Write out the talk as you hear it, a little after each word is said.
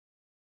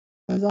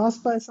I was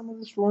asked by some of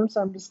the students,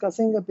 I'm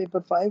discussing a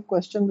paper 5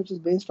 question which is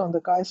based on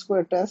the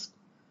chi-square test,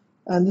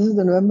 and this is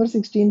the November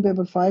 16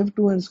 paper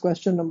 5-2 and it's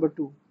question number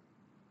 2.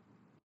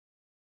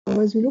 Now,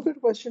 as we look at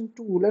question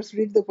 2, let's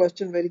read the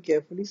question very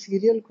carefully.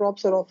 Cereal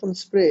crops are often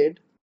sprayed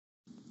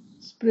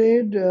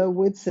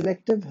with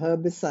selective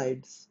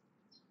herbicides,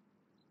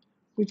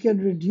 which can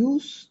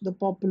reduce the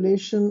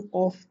population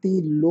of the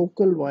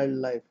local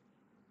wildlife.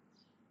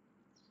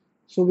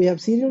 So we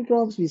have cereal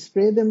crops, we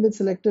spray them with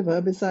selective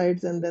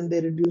herbicides, and then they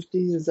reduce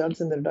these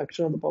results in the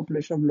reduction of the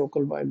population of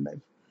local wildlife.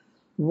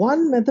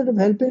 One method of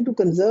helping to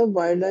conserve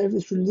wildlife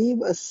is to leave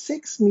a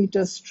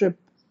 6-meter strip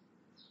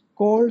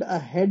called a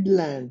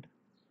headland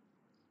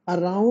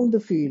around the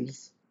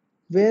fields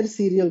where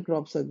cereal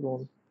crops are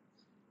grown.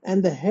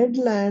 And the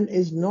headland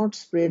is not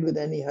sprayed with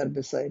any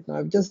herbicide. Now,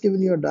 I've just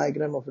given you a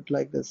diagram of it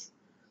like this.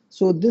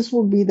 So this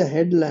would be the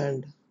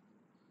headland,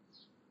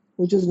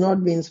 which is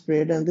not being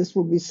sprayed, and this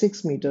would be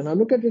 6 meter. Now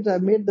look at it,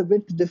 I've made the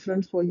width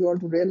difference for you all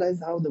to realize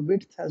how the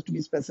width has to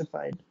be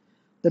specified.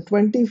 The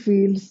 20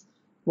 fields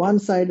one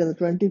side and the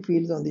 20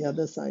 fields on the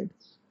other side.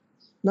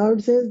 Now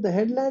it says the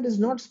headland is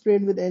not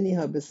sprayed with any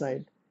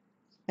herbicide.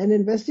 An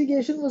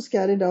investigation was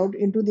carried out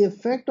into the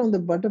effect on the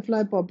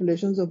butterfly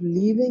populations of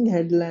leaving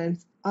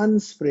headlands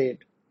unsprayed.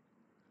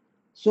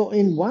 So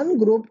in one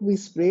group we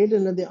sprayed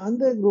and in the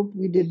other group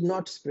we did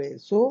not spray.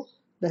 So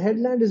the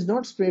headland is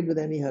not sprayed with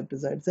any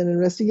herbicides. An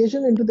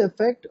investigation into the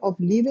effect of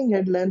leaving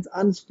headlands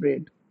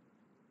unsprayed.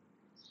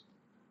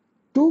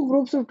 Two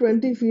groups of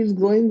 20 fields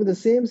growing with the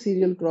same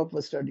cereal crop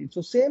were studied.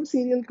 So same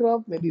cereal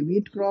crop, maybe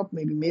wheat crop,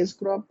 maybe maize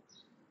crop.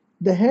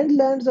 The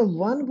headlands of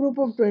one group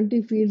of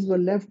 20 fields were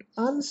left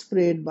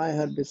unsprayed by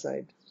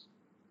herbicide.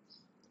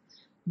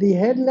 The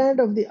headland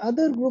of the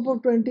other group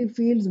of 20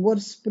 fields were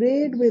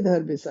sprayed with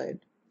herbicide.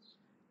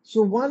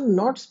 So one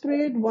not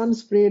sprayed, one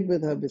sprayed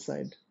with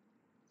herbicide.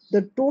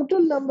 The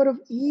total number of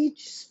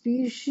each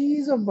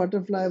species of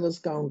butterfly was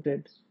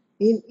counted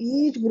in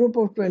each group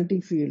of 20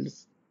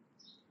 fields.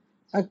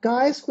 A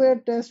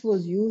chi-square test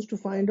was used to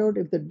find out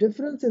if the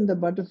difference in the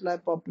butterfly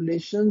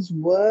populations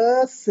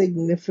were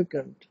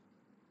significant.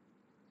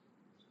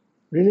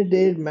 Really,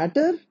 did it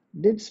matter?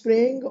 Did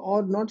spraying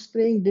or not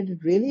spraying, did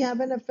it really have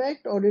an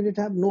effect or did it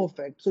have no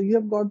effect? So you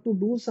have got to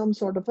do some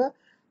sort of a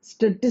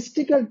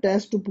statistical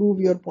test to prove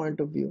your point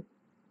of view.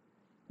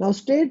 Now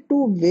state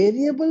two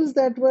variables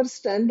that were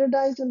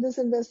standardized in this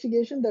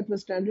investigation,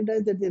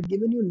 that they've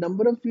given you.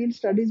 Number of field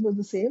studies was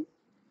the same.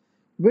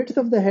 Width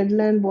of the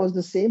headland was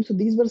the same. So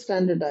these were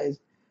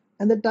standardized.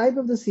 And the type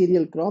of the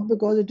cereal crop,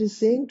 because it is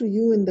saying to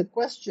you in the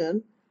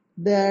question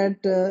that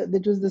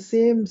it was the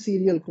same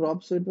cereal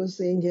crop. So it was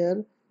saying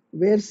here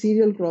where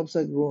cereal crops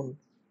are grown.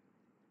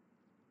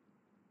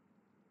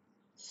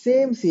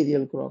 Same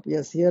cereal crop.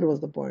 Yes, here was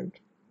the point.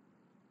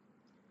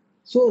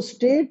 So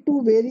state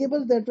two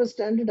variables that were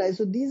standardized.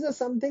 So these are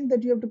something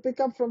that you have to pick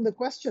up from the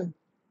question.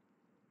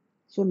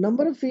 So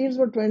number of fields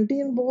were 20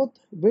 in both,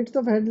 width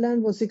of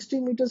headland was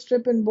 60-meter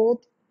strip in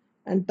both,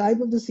 and type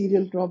of the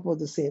cereal crop was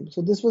the same.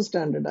 So this was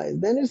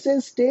standardized. Then it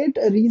says state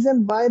a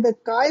reason why the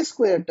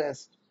chi-square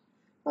test.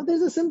 Now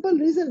there's a simple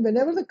reason.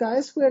 Whenever the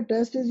chi-square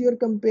test is, you're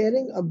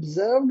comparing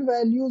observed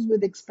values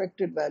with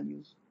expected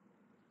values.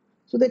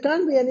 So there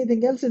can't be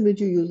anything else in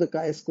which you use the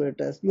chi-square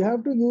test. You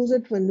have to use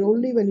it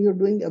only when you're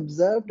doing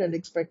observed and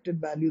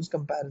expected values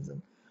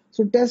comparison.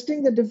 So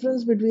testing the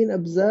difference between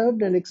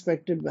observed and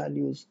expected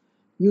values.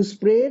 You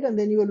sprayed and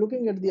then you were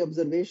looking at the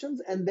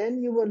observations and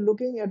then you were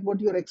looking at what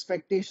your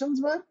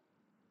expectations were.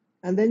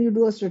 And then you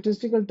do a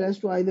statistical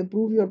test to either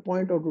prove your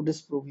point or to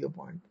disprove your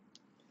point.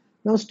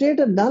 Now state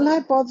a null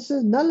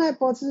hypothesis. Null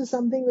hypothesis is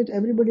something which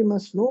everybody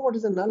must know. What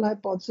is a null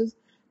hypothesis?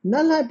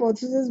 Null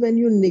hypothesis is when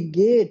you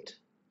negate,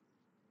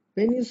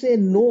 when you say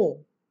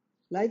no.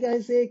 Like I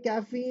say,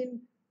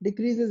 caffeine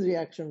decreases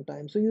reaction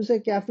time. So you say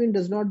caffeine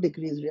does not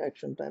decrease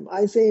reaction time.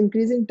 I say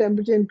increasing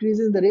temperature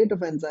increases the rate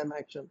of enzyme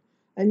action.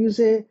 And you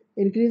say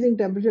increasing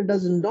temperature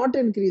does not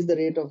increase the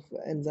rate of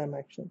enzyme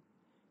action.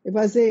 If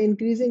I say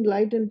increasing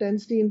light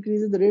intensity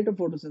increases the rate of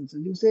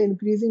photosynthesis, you say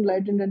increasing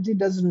light intensity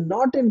does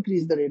not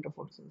increase the rate of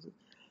photosynthesis.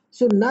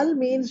 So null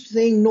means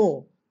saying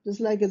no. Just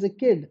like as a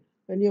kid,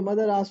 when your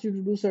mother asks you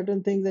to do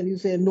certain things and you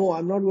say, no,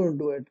 I'm not going to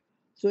do it.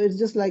 So it's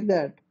just like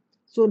that.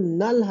 So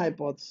null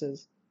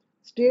hypothesis.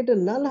 State a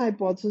null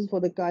hypothesis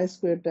for the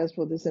chi-square test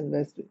for this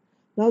investigation.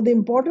 Now the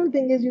important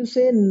thing is you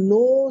say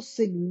no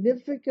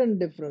significant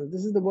difference.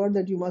 This is the word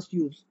that you must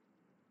use.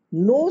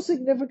 No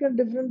significant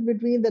difference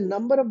between the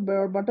number of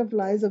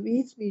butterflies of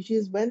each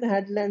species when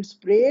headland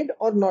sprayed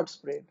or not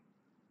sprayed.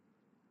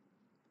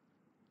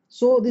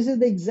 So this is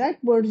the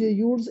exact words you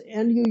use,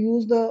 and you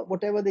use the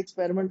whatever the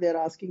experiment they are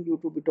asking you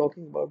to be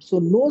talking about. So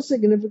no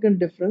significant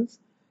difference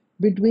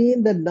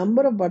between the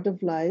number of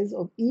butterflies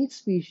of each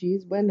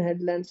species when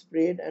headland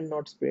sprayed and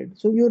not sprayed.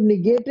 So you're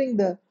negating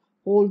the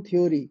whole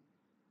theory,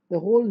 the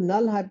whole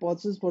null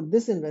hypothesis for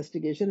this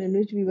investigation, in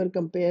which we were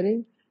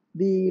comparing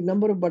the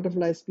number of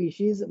butterfly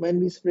species when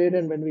we sprayed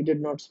and when we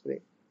did not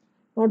spray.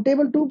 Now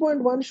table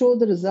 2.1 shows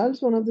the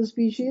results. One of the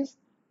species,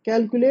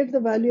 calculate the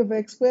value of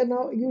x square.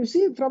 Now you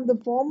see from the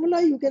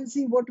formula, you can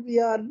see what we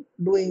are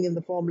doing in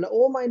the formula,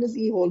 O minus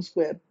E whole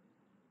square.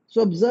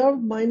 So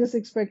observed minus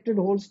expected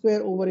whole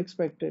square over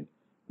expected.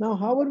 Now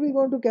how are we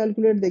going to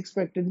calculate the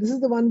expected? This is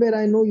the one where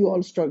I know you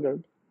all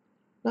struggled.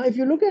 Now if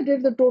you look at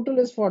it, the total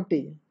is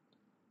 40.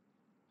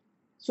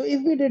 So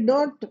if we did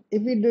not,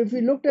 if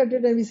we looked at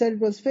it and we said it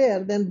was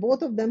fair, then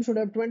both of them should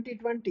have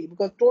 20-20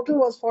 because total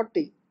was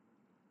 40.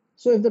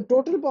 So if the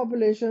total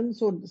population,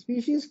 so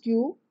species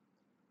Q,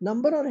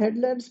 number on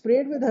headland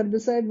sprayed with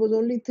herbicide was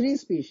only 3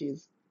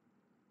 species,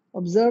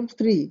 observed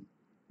 3.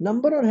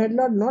 Number on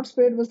headland not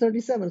sprayed was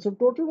 37. So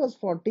total was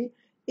 40.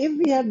 If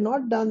we had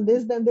not done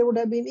this, then they would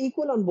have been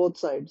equal on both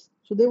sides.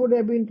 So they would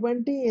have been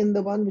 20 in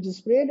the one which is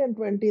sprayed and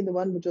 20 in the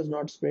one which was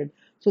not sprayed.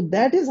 So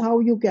that is how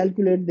you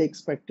calculate the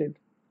expected.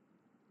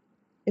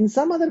 In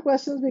some other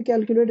questions, we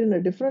calculate in a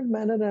different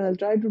manner, and I'll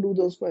try to do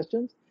those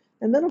questions.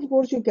 And then, of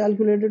course, you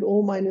calculated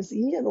O minus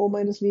E, and O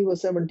minus V was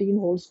 17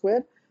 whole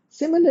square.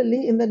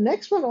 Similarly, in the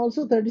next one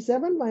also,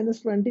 37 minus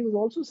 20 was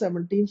also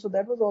 17, so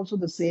that was also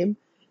the same.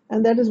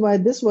 And that is why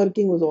this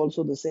working was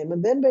also the same.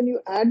 And then when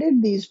you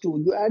added these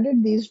two,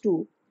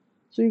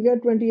 so you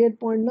get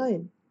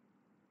 28.9.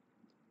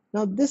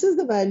 Now this is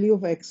the value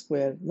of x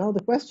squared. Now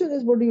the question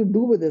is, what do you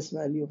do with this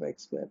value of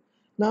x squared?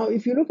 Now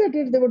if you look at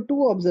it, there were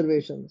two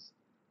observations.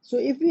 So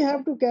if we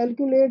have to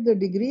calculate the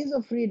degrees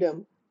of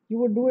freedom, you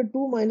would do it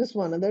 2 minus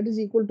 1, and that is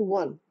equal to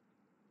 1.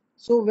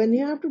 So when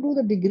you have to do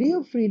the degree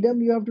of freedom,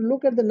 you have to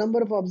look at the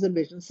number of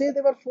observations. Say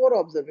there were 4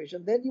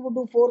 observations, then you would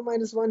do 4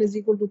 minus 1 is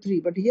equal to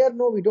 3. But here,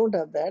 no, we don't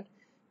have that.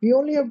 We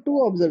only have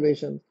 2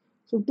 observations.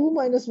 So 2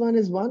 minus 1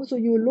 is 1. So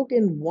you will look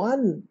in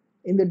 1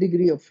 in the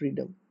degree of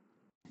freedom.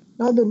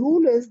 Now the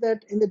rule is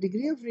that in the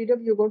degree of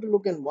freedom, you're going to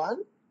look in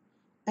 1.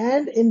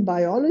 And in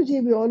biology,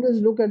 we always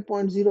look at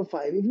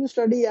 0.05. If you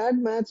study ad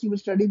maths, we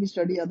study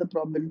other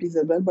probabilities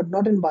as well, but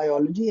not in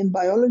biology. In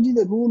biology,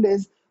 the rule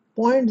is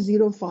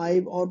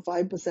 0.05 or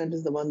 5%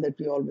 is the one that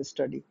we always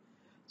study.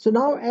 So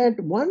now at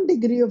 1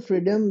 degree of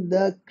freedom,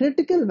 the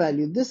critical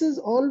value, this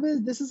is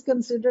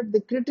considered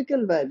the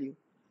critical value.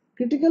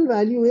 Critical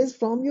value is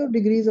from your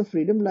degrees of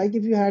freedom, like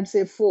if you had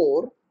say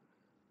 4,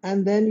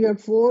 and then you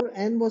had 4,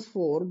 n was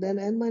 4, then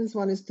n minus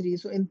 1 is 3.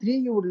 So in 3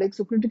 you would like,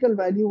 so critical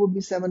value would be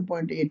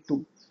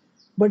 7.82.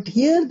 But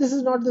here this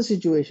is not the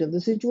situation.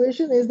 The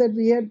situation is that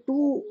we had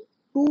two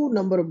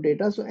number of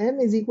data. So n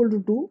is equal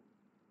to 2.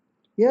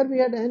 Here we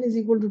had n is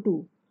equal to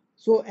 2.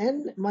 So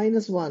n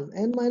minus 1.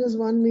 N minus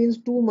 1 means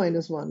 2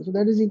 minus 1. So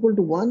that is equal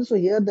to 1. So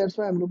here that's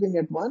why I'm looking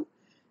at 1.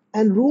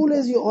 And rule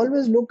is you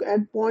always look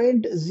at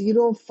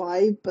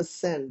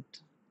 0.05%.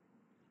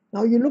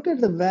 Now you look at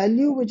the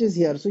value which is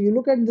here. So you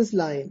look at this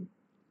line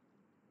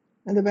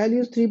and the value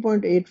is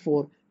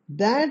 3.84.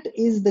 That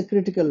is the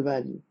critical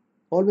value.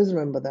 Always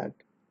remember that.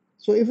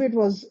 So if it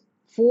was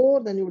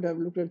 4, then you would have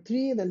looked at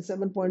 3, then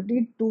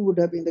 7.82 would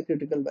have been the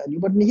critical value.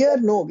 But here,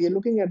 no, we are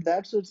looking at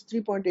that, so it's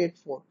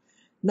 3.84.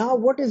 Now,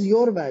 what is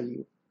your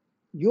value?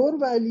 Your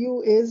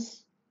value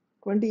is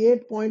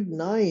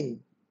 28.9.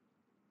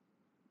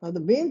 Now, the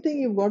main thing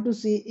you've got to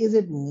see, is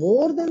it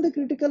more than the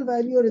critical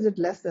value or is it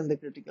less than the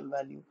critical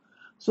value?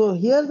 So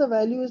here the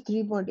value is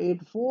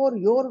 3.84,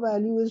 your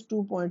value is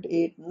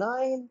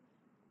 2.89.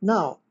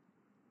 Now,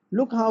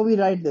 look how we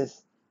write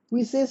this.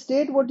 We say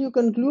state what you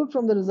conclude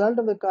from the result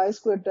of the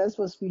chi-square test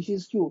for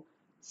species Q.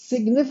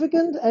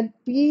 Significant at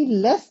p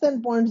less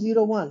than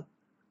 0.01.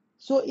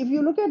 So if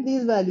you look at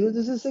these values,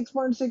 this is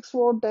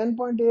 6.64,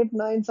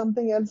 10.89,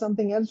 something else,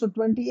 something else. So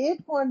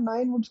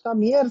 28.9 would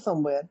come here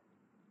somewhere.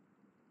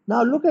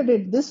 Now look at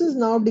it. This is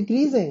now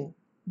decreasing.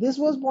 This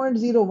was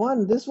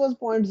 0.01. This was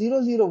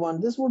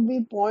 0.001. This would be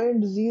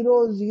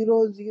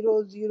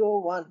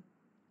 0.00001.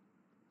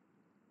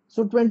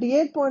 So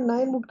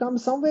 28.9 would come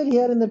somewhere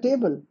here in the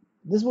table.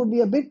 This would be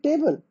a big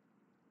table.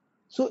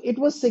 So it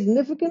was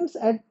significance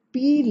at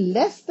p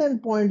less than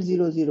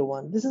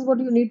 0.001. This is what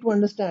you need to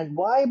understand.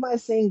 Why am I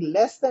saying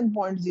less than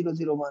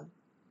 0.001?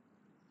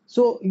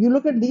 So you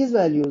look at these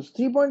values,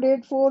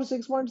 3.84,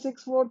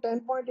 6.64,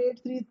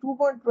 10.83,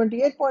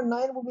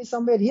 28.9 would be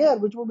somewhere here,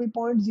 which would be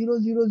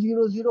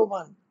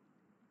 0.00001.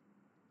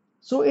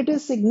 So it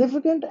is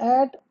significant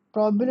at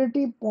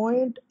probability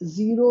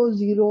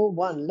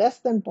 0.001, less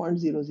than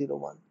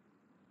 0.001.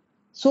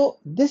 So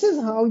this is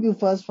how you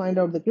first find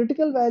out the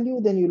critical value,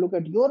 then you look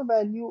at your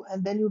value,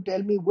 and then you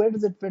tell me where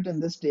does it fit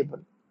in this table.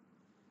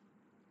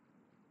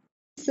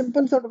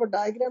 Simple sort of a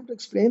diagram to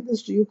explain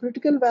this to you.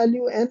 Critical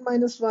value n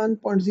minus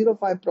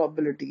 1.05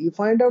 probability. You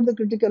find out the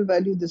critical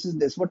value, this is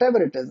this,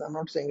 whatever it is. I'm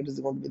not saying it is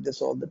going to be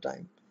this all the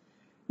time.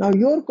 Now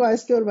your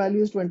chi-square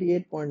value is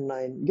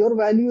 28.9. Your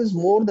value is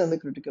more than the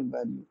critical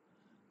value.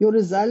 Your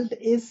result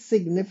is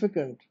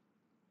significant.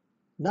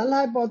 Null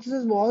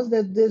hypothesis was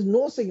that there's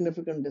no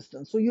significant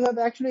distance. So you have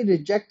actually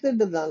rejected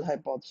the null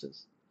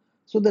hypothesis.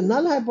 So the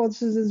null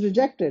hypothesis is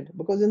rejected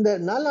because in the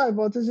null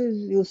hypothesis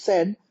you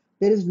said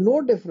there is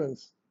no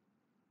difference,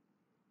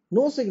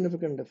 no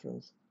significant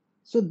difference.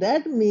 So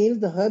that means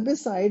the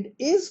herbicide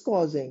is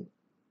causing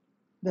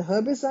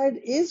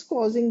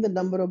the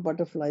number of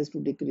butterflies to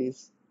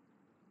decrease.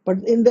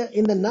 But in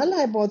the null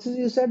hypothesis,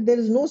 you said there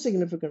is no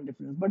significant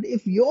difference. But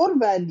if your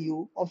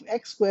value of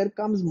x square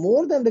comes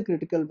more than the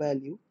critical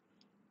value,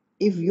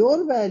 if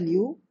your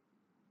value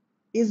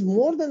is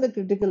more than the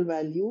critical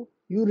value,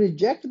 you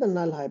reject the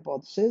null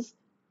hypothesis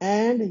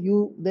and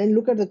you then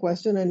look at the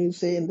question and you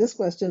say, in this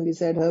question, we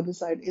said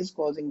herbicide is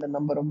causing the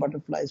number of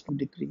butterflies to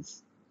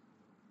decrease.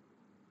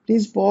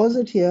 Please pause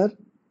it here,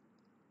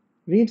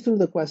 read through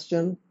the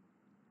question,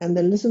 and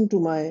then listen to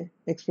my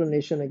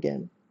explanation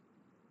again.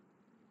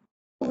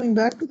 Coming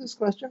back to this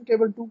question,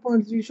 table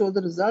 2.3 shows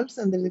the results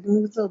and the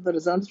significance of the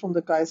results from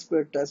the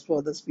chi-square test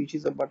for the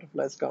species of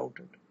butterflies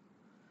counted.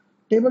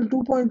 Table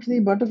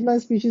 2.3, butterfly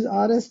species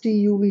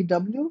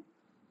RSTUVW.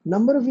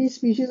 Number of each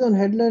species on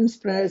headland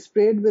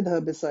sprayed with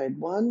herbicide: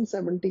 1,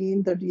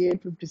 17,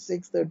 38,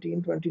 56,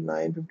 13,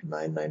 29,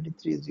 59,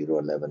 93, 0,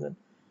 11.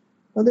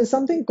 Now there's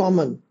something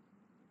common.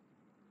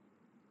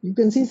 You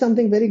can see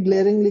something very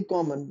glaringly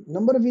common.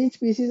 Number of each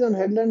species on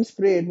headland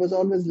sprayed was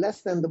always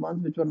less than the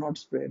ones which were not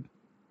sprayed.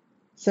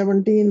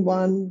 17,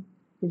 1,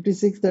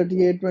 56,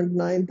 38,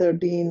 29,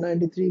 13,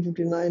 93,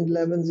 59,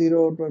 11,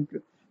 0, 20.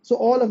 So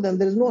all of them,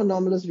 there is no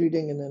anomalous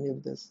reading in any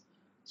of this.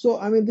 So,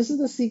 I mean, this is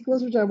the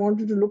sequence which I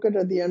wanted to look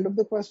at the end of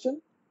the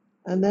question.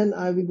 And then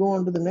I will go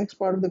on to the next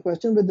part of the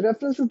question. With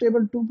reference to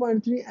table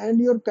 2.3 and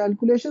your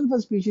calculation for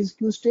species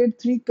Q,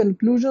 state 3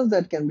 conclusions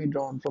that can be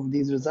drawn from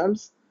these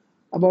results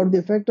about the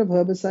effect of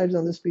herbicides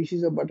on the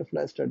species of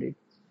butterfly studied.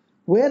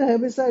 Where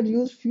herbicide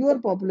used, fewer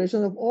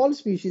populations of all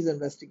species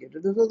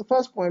investigated. This was the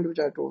first point which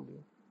I told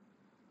you.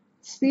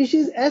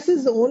 Species S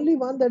is the only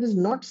one that is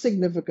not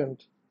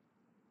significant.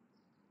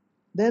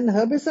 Then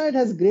herbicide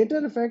has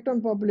greater effect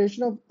on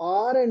population of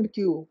R and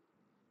Q.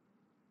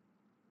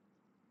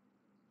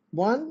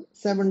 1,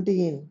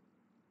 17.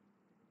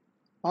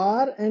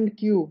 R and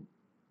Q.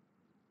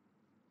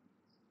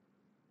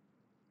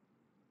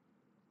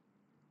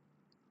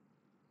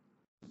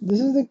 This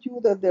is the Q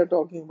that they are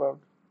talking about.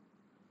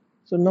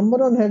 So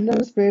number on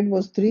headland sprayed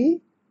was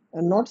 3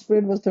 and not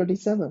sprayed was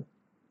 37.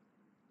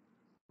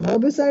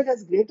 Herbicide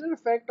has greater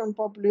effect on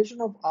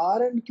population of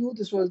R and Q.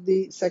 This was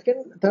the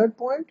third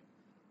point.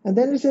 And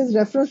then it says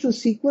reference to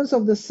sequence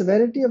of the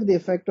severity of the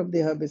effect of the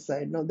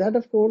herbicide. Now that,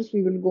 of course,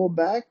 we will go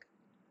back.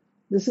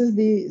 This is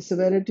the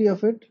severity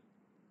of it.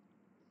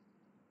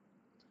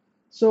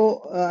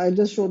 So I'll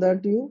just show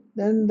that to you.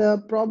 Then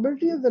the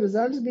probability of the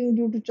results being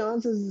due to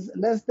chance is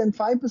less than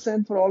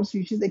 5% for all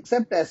species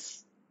except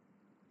S.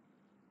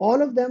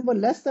 All of them were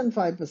less than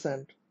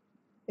 5%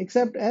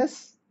 except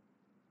S.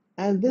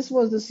 And this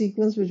was the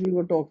sequence which we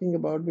were talking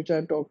about, which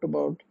I talked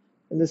about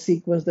in the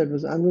sequence that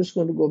was. I'm just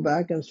going to go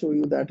back and show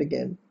you that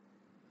again.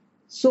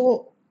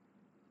 So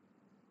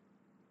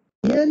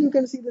here you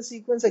can see the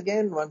sequence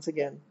again, once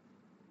again.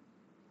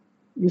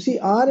 You see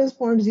R is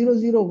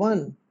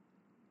 0.001,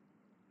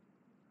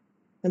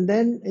 and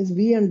then is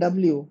V and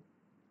W,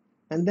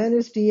 and then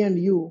is T and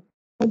U.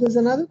 Now there's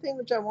another thing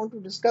which I want to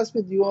discuss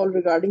with you all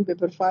regarding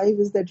paper 5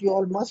 is that you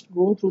all must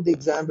go through the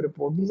exam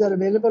report. These are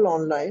available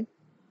online.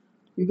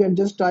 You can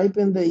just type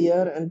in the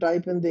year and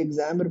type in the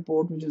exam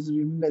report, which is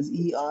written as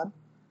ER.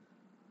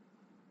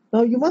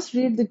 Now you must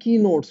read the key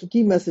notes,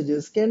 key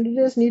messages.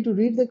 Candidates need to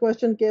read the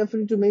question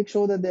carefully to make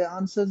sure that their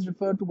answers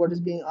refer to what is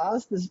being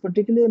asked. This is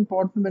particularly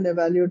important when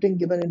evaluating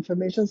given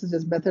information such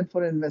as method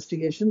for an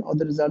investigation or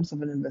the results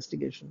of an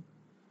investigation.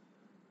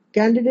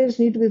 Candidates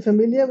need to be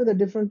familiar with the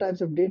different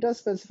types of data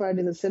specified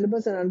in the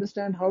syllabus and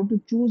understand how to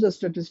choose a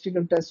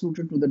statistical test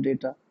suited to the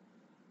data.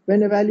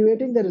 When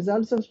evaluating the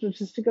results of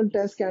statistical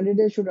tests,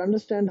 candidates should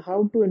understand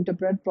how to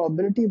interpret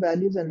probability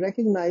values and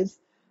recognize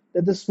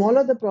that the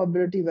smaller the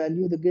probability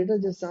value, the greater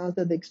the chance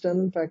that the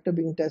external factor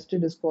being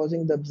tested is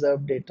causing the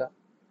observed data.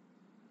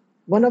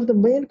 One of the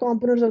main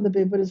components of the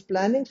paper is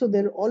planning, so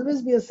there will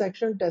always be a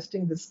section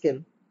testing this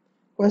skill.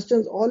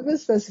 Questions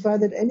always specify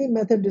that any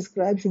method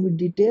described should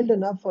be detailed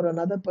enough for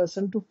another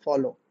person to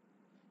follow.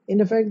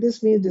 In effect,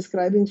 this means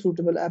describing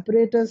suitable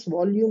apparatus,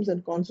 volumes,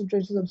 and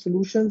concentrations of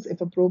solutions,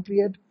 if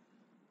appropriate,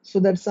 so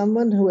that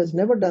someone who has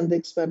never done the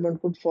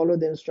experiment could follow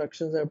the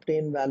instructions and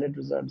obtain valid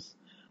results.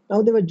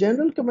 Now, there were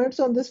general comments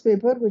on this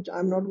paper, which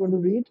I'm not going to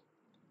read,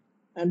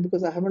 and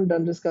because I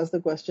haven't discussed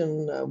the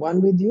question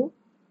 1 with you,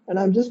 and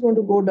I'm just going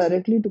to go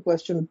directly to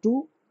question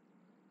 2,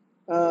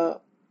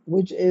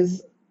 which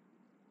is,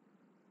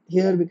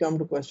 here we come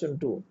to question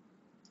 2.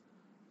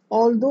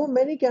 Although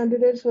many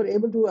candidates were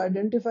able to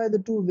identify the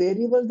two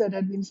variables that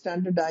had been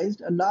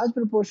standardized, a large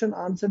proportion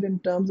answered in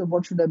terms of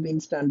what should have been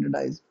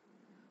standardized.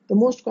 The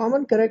most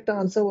common correct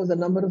answer was the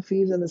number of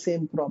fields in the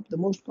same crop. The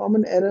most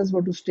common errors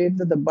were to state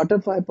that the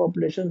butterfly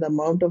population, the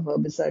amount of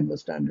herbicide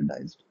was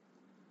standardized.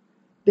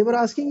 They were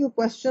asking you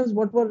questions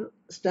what were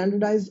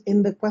standardized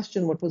in the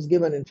question, what was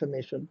given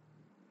information.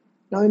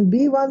 Now in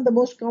B1, the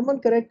most common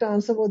correct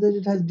answer was that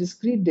it has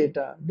discrete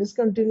data.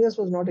 Discontinuous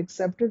was not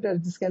accepted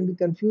as this can be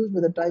confused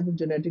with a type of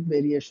genetic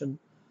variation.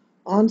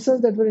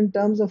 Answers that were in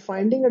terms of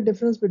finding a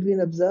difference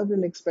between observed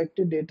and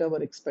expected data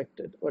were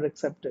expected or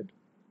accepted.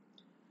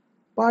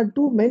 Part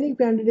 2, many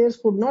candidates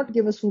could not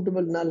give a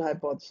suitable null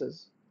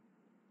hypothesis.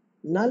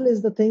 Null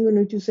is the thing in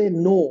which you say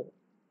no.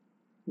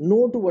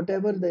 no to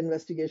whatever the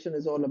investigation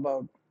is all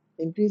about.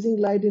 Increasing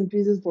light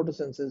increases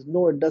photosynthesis.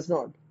 No, it does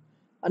not.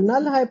 A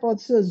null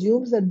hypothesis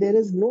assumes that there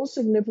is no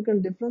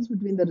significant difference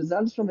between the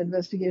results from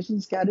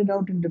investigations carried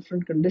out in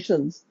different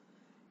conditions.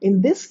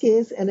 In this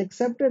case, an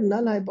accepted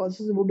null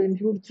hypothesis would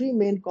include three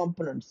main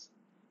components.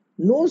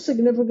 No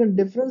significant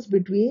difference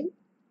between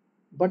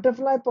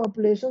butterfly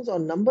populations or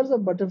numbers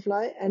of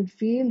butterfly and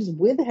fields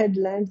with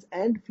headlands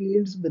and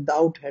fields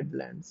without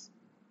headlands.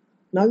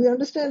 Now you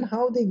understand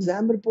how the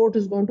exam report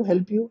is going to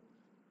help you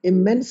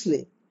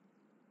immensely.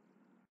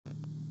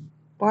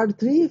 Part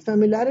 3,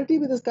 familiarity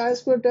with the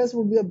chi-square test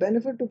would be a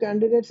benefit to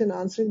candidates in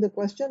answering the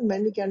question.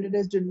 Many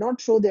candidates did not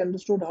show they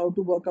understood how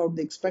to work out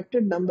the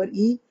expected number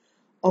E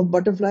of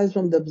butterflies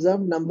from the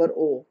observed number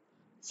O.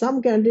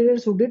 Some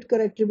candidates who did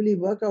correctly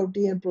work out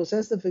E and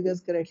process the figures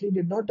correctly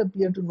did not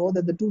appear to know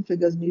that the two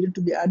figures needed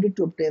to be added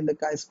to obtain the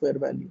chi-square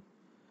value.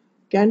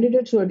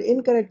 Candidates who had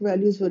incorrect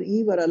values for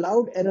E were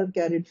allowed error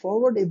carried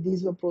forward if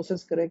these were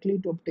processed correctly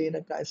to obtain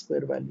a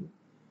chi-square value.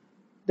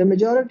 The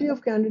majority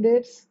of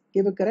candidates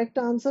gave a correct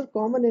answer.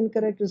 Common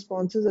incorrect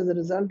responses as a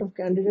result of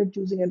candidate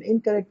choosing an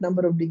incorrect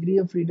number of degree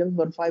of freedom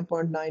were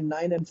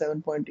 5.99 and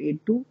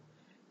 7.82.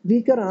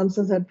 Weaker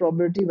answers had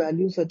probability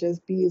values such as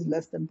P is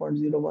less than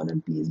 0.01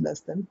 and P is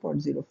less than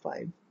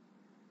 0.05.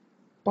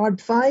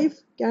 Part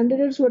 5,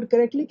 candidates who had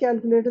correctly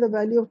calculated the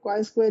value of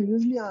chi-square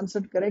usually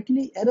answered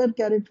correctly. Error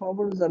carried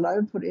forward was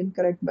allowed for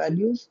incorrect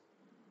values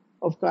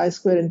of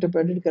chi-square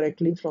interpreted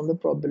correctly from the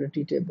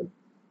probability table.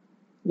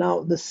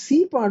 Now, the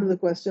C part of the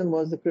question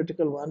was the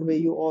critical one where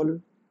you all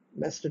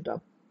messed it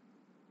up.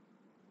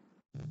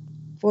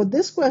 For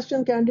this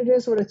question,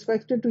 candidates were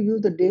expected to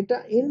use the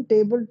data in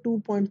table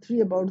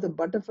 2.3 about the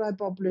butterfly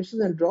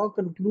populations and draw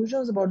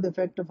conclusions about the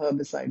effect of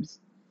herbicides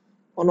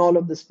on all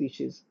of the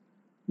species.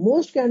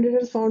 Most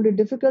candidates found it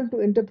difficult to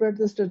interpret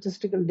the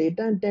statistical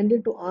data and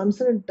tended to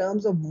answer in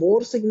terms of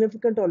more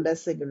significant or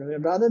less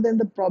significant, rather than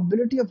the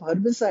probability of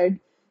herbicide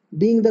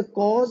being the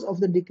cause of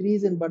the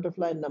decrease in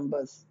butterfly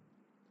numbers.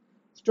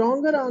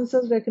 Stronger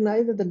answers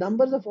recognize that the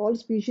numbers of all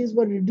species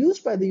were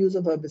reduced by the use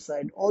of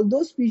herbicide,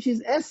 although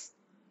species S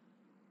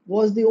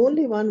was the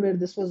only one where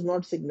this was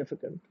not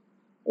significant.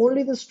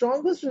 Only the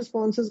strongest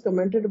responses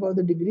commented about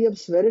the degree of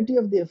severity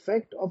of the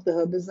effect of the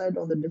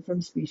herbicide on the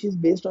different species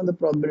based on the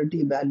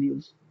probability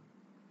values.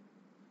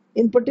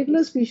 In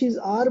particular, species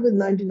R with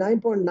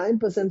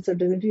 99.9%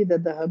 certainty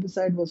that the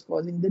herbicide was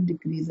causing the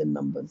decrease in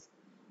numbers.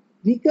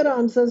 Weaker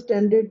answers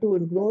tended to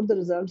ignore the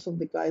results of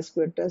the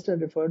chi-square test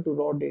and refer to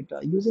raw data.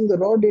 Using the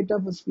raw data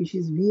for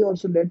species V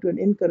also led to an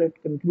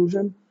incorrect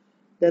conclusion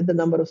that the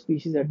number of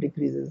species had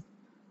decreases.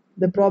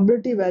 The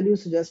probability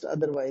values suggest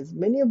otherwise.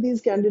 Many of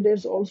these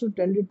candidates also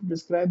tended to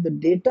describe the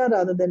data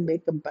rather than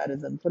make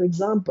comparison. For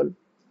example,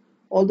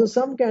 although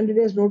some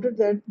candidates noted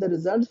that the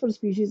results for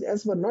species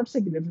S were not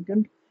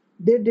significant,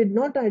 they did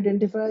not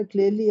identify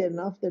clearly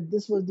enough that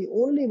this was the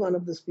only one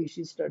of the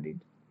species studied.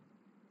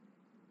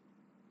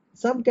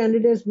 Some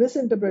candidates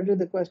misinterpreted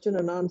the question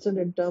and answered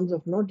in terms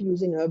of not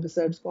using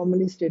herbicides,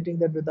 commonly stating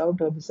that without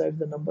herbicides,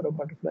 the number of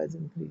butterflies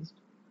increased.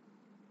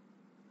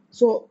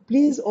 So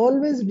please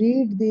always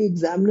read the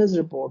examiner's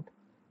report.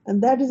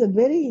 And that is a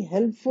very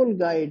helpful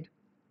guide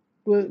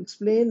to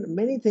explain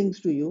many things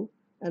to you.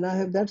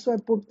 And that's why I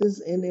put this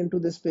into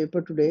this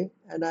paper today.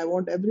 And I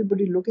want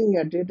everybody looking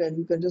at it, and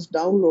you can just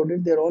download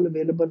it. They're all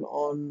available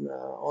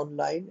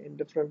online in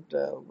different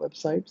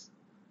websites.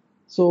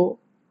 So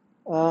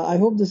I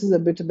hope this is a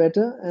bit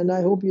better, and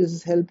I hope this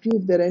has helped you.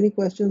 If there are any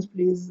questions,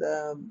 please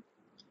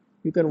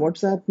you can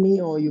WhatsApp me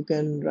or you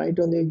can write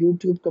on your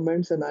YouTube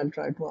comments, and I'll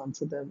try to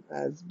answer them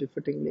as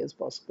befittingly as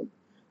possible.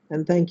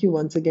 And thank you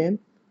once again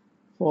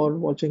for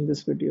watching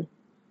this video.